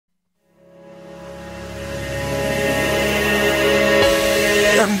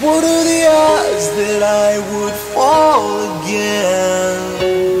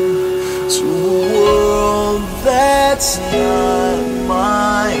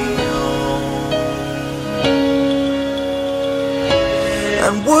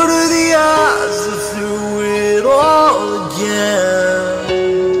And what are the odds that through it all again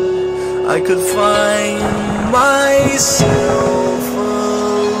I could find myself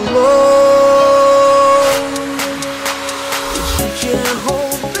alone? But you can't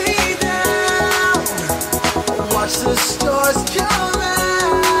hold me down. Watch the stars come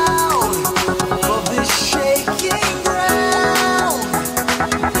out of this shaking ground.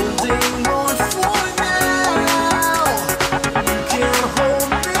 Holding on for now. You can't hold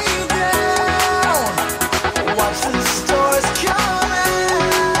me down. Watch the stars come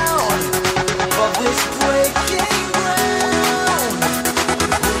out of this breaking ground.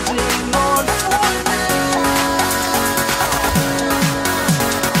 Holding on for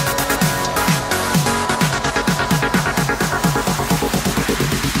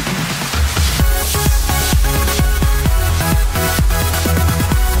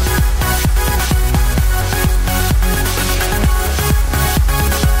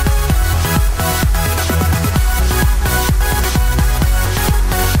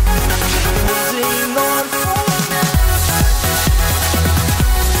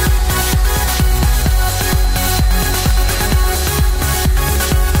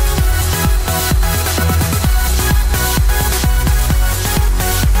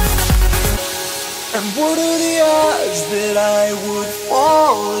And what are the odds that I would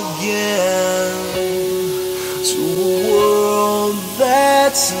fall again to a world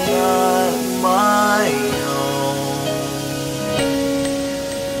that's not my own?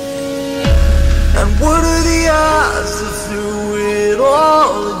 And what are the odds that through it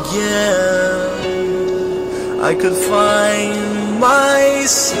all again I could find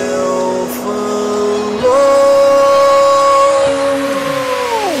myself alone?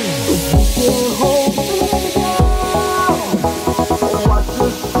 Hold me down. Watch the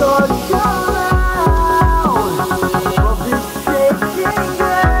stars